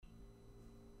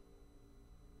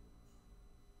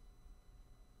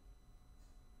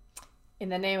In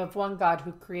the name of one God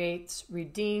who creates,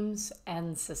 redeems,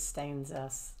 and sustains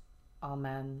us.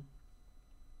 Amen.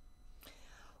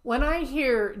 When I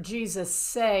hear Jesus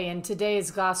say in today's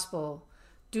gospel,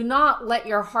 "Do not let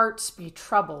your hearts be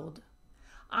troubled,"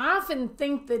 I often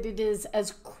think that it is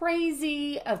as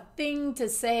crazy a thing to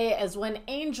say as when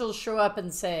angels show up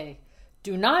and say,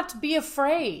 "Do not be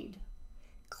afraid."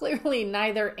 Clearly,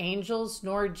 neither angels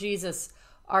nor Jesus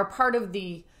are part of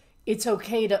the "it's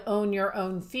okay to own your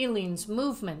own feelings"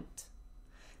 movement.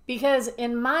 Because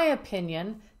in my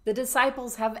opinion, the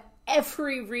disciples have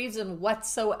every reason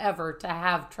whatsoever to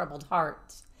have troubled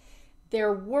hearts.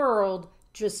 Their world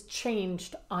just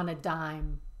changed on a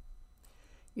dime.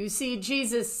 You see,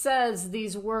 Jesus says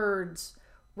these words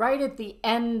right at the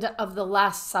end of the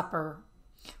Last Supper,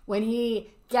 when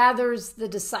he gathers the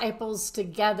disciples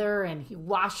together and he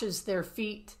washes their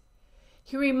feet.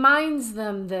 He reminds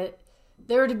them that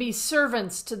they're to be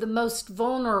servants to the most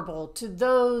vulnerable, to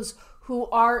those who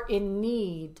are in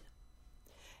need.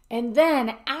 And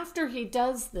then after he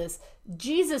does this,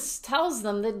 Jesus tells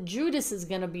them that Judas is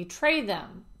going to betray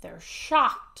them. They're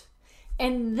shocked.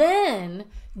 And then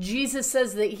Jesus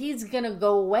says that he's going to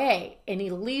go away, and he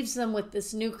leaves them with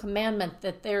this new commandment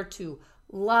that they're to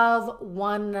love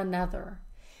one another.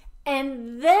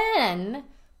 And then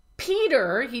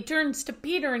Peter, he turns to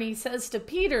Peter and he says to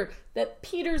Peter that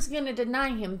Peter's going to deny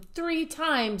him 3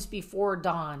 times before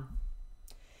dawn.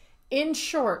 In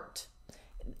short,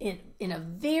 in a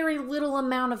very little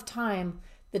amount of time,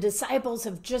 the disciples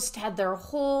have just had their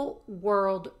whole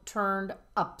world turned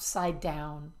upside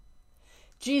down.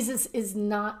 Jesus is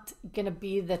not going to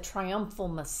be the triumphal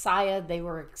Messiah they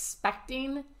were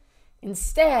expecting.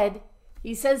 Instead,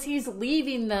 he says he's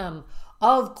leaving them.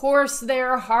 Of course,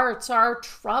 their hearts are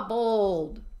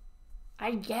troubled.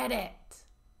 I get it.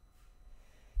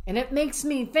 And it makes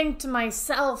me think to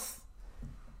myself,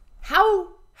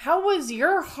 how was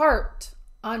your heart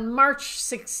on March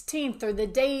 16th or the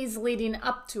days leading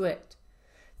up to it?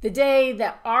 The day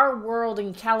that our world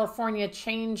in California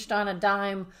changed on a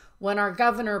dime when our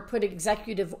governor put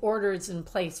executive orders in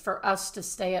place for us to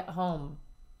stay at home.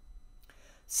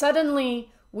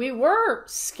 Suddenly, we were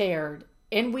scared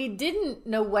and we didn't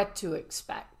know what to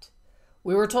expect.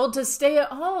 We were told to stay at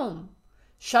home.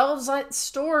 Shelves at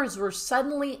stores were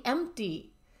suddenly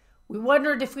empty. We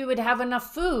wondered if we would have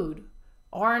enough food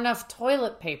or enough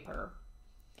toilet paper.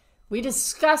 We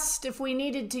discussed if we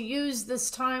needed to use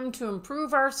this time to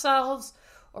improve ourselves,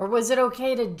 or was it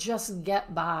okay to just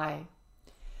get by?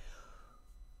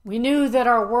 We knew that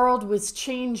our world was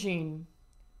changing,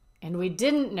 and we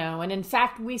didn't know, and in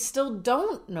fact, we still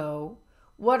don't know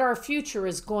what our future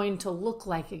is going to look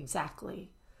like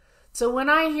exactly. So when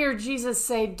I hear Jesus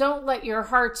say, "Don't let your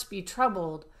hearts be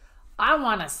troubled," I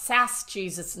want to sass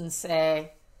Jesus and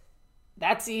say,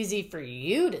 "That's easy for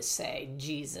you to say,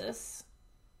 Jesus."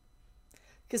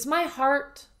 Because my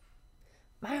heart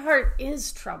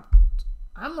is troubled.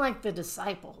 I'm like the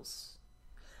disciples.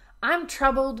 I'm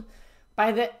troubled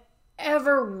by the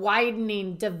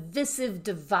ever-widening, divisive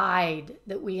divide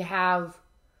that we have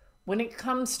when it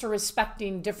comes to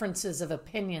respecting differences of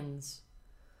opinions.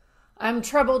 I'm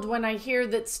troubled when I hear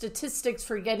that statistics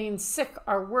for getting sick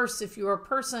are worse if you're a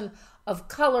person of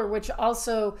color, which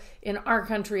also in our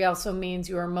country also means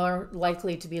you are more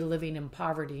likely to be living in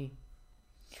poverty.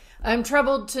 I'm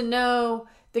troubled to know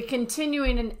that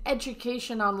continuing an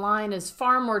education online is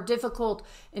far more difficult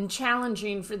and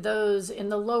challenging for those in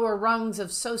the lower rungs of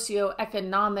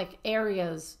socioeconomic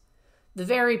areas, the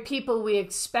very people we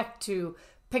expect to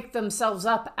pick themselves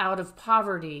up out of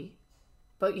poverty,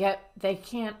 but yet they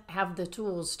can't have the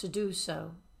tools to do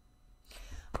so.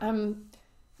 I'm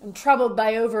troubled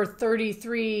by over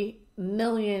 33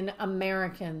 million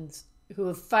Americans who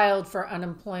have filed for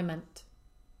unemployment.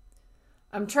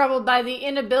 I'm troubled by the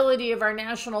inability of our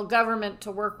national government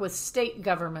to work with state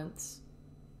governments.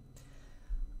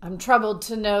 I'm troubled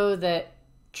to know that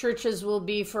churches will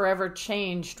be forever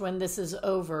changed when this is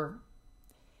over,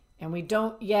 and we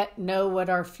don't yet know what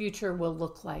our future will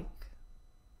look like.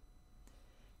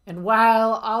 And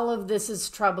while all of this is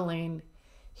troubling,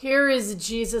 here is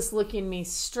Jesus looking me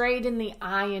straight in the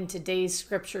eye in today's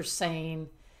scripture saying,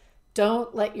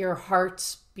 "Don't let your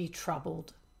hearts be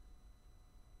troubled."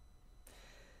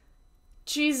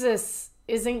 Jesus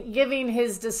isn't giving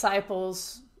his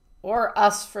disciples, or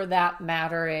us for that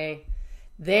matter, a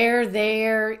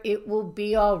there, it will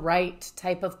be all right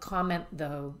type of comment,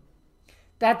 though.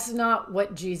 That's not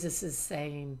what Jesus is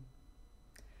saying.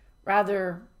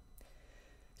 Rather,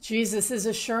 Jesus is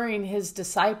assuring his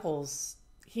disciples.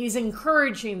 He's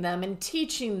encouraging them and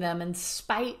teaching them in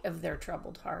spite of their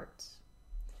troubled hearts.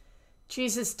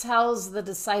 Jesus tells the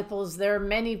disciples there are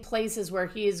many places where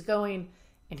he is going,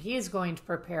 and he is going to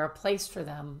prepare a place for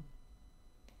them.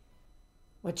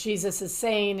 What Jesus is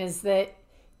saying is that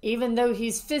even though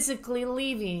he's physically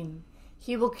leaving,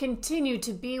 he will continue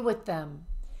to be with them.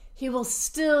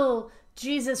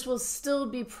 Jesus will still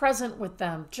be present with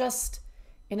them, just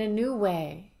in a new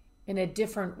way, in a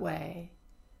different way.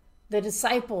 The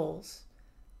disciples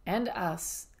and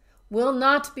us will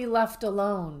not be left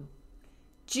alone.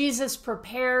 Jesus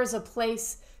prepares a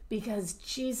place because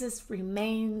Jesus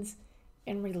remains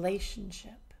in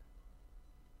relationship.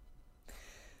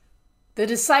 The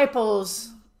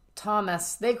disciples,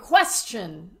 Thomas, they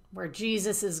question where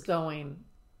Jesus is going.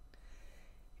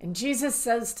 And Jesus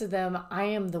says to them, I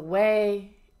am the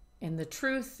way and the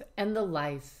truth and the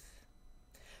life.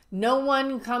 No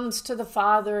one comes to the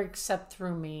Father except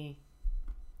through me.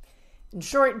 In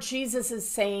short, Jesus is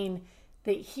saying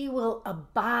that he will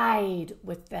abide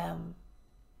with them.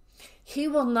 He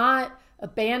will not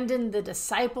abandon the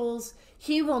disciples.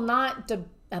 He will not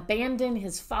abandon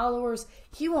his followers.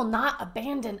 He will not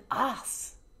abandon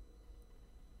us.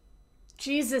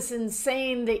 Jesus, in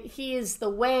saying that he is the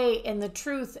way and the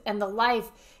truth and the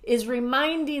life, is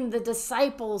reminding the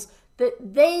disciples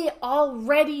that they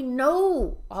already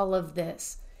know all of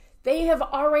this. They have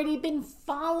already been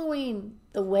following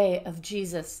the way of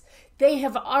Jesus. They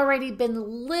have already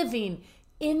been living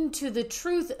into the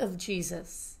truth of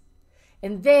Jesus.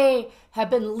 And they have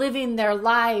been living their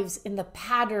lives in the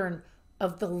pattern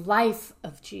of the life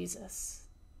of Jesus.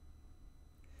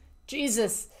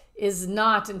 Jesus is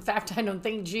not, in fact, I don't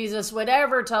think Jesus would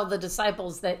ever tell the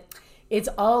disciples that it's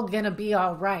all going to be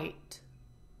all right.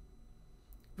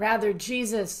 Rather,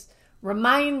 Jesus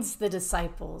reminds the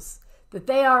disciples that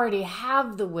they already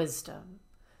have the wisdom,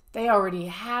 they already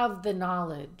have the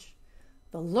knowledge,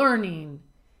 the learning,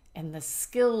 and the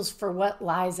skills for what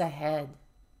lies ahead.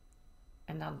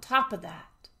 And on top of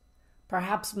that,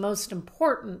 perhaps most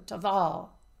important of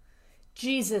all,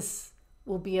 Jesus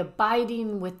will be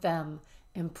abiding with them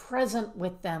and present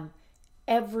with them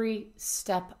every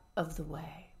step of the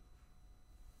way.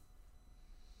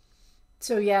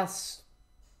 So yes,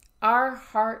 our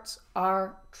hearts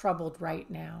are troubled right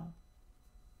now.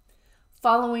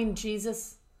 Following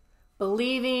Jesus,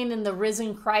 believing in the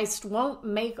risen Christ won't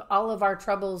make all of our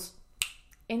troubles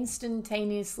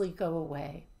instantaneously go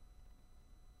away.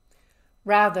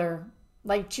 Rather,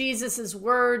 like Jesus'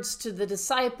 words to the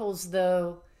disciples,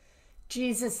 though,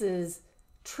 Jesus'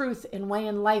 truth and way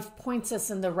in life points us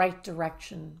in the right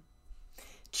direction.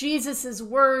 Jesus'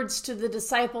 words to the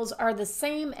disciples are the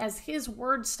same as his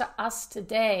words to us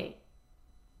today.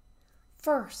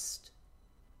 First,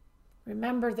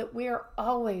 remember that we are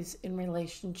always in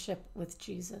relationship with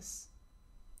Jesus.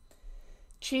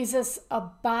 Jesus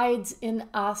abides in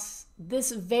us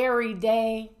this very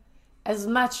day as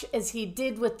much as he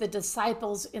did with the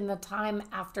disciples in the time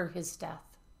after his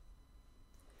death.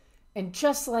 And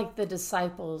just like the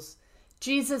disciples,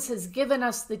 Jesus has given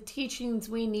us the teachings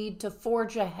we need to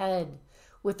forge ahead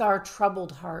with our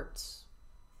troubled hearts.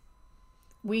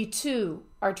 We too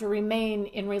are to remain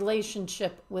in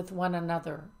relationship with one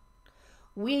another.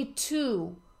 We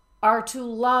too are to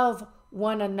love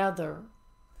one another.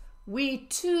 We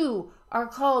too are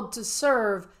called to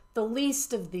serve the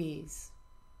least of these.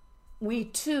 We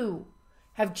too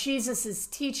have Jesus'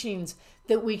 teachings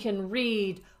that we can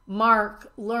read,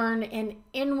 mark, learn, and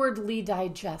inwardly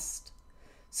digest,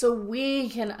 so we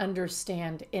can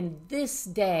understand in this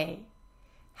day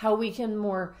how we can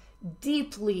more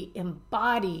deeply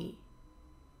embody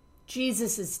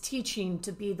Jesus' teaching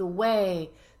to be the way,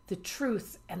 the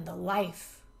truth, and the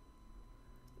life,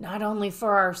 not only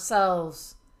for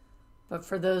ourselves, but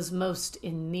for those most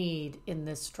in need in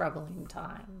this troubling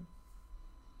time.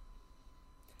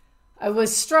 I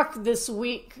was struck this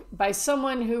week by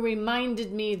someone who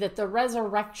reminded me that the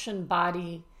resurrection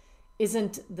body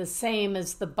isn't the same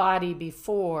as the body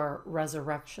before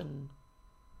resurrection.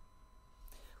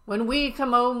 When we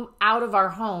come out of our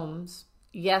homes,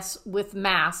 yes, with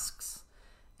masks,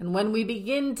 and when we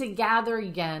begin to gather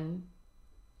again,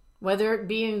 whether it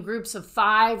be in groups of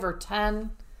 5 or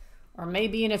 10, or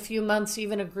maybe in a few months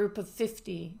even a group of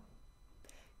 50,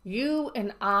 you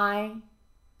and I,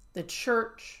 the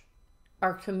church,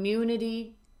 our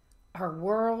community, our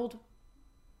world,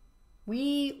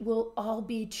 we will all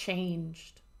be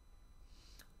changed.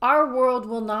 Our world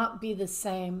will not be the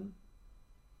same.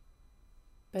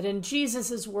 But in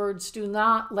Jesus' words, do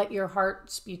not let your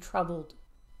hearts be troubled.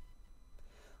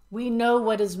 We know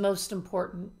what is most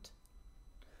important.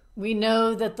 We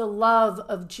know that the love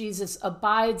of Jesus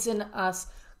abides in us,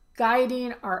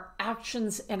 guiding our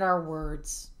actions and our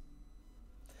words.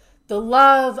 The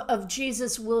love of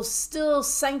Jesus will still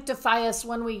sanctify us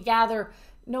when we gather,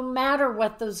 no matter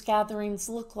what those gatherings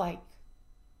look like.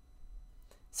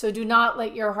 So do not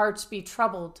let your hearts be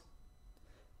troubled,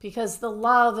 because the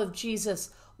love of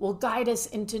Jesus will guide us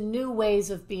into new ways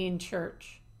of being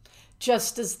church,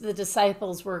 just as the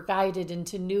disciples were guided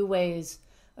into new ways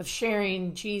of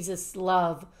sharing Jesus'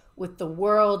 love with the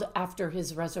world after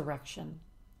his resurrection.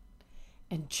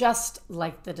 And just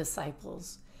like the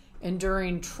disciples,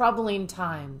 enduring troubling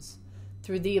times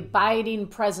through the abiding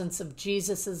presence of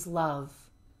Jesus' love,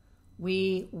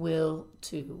 we will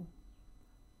too.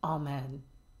 Amen.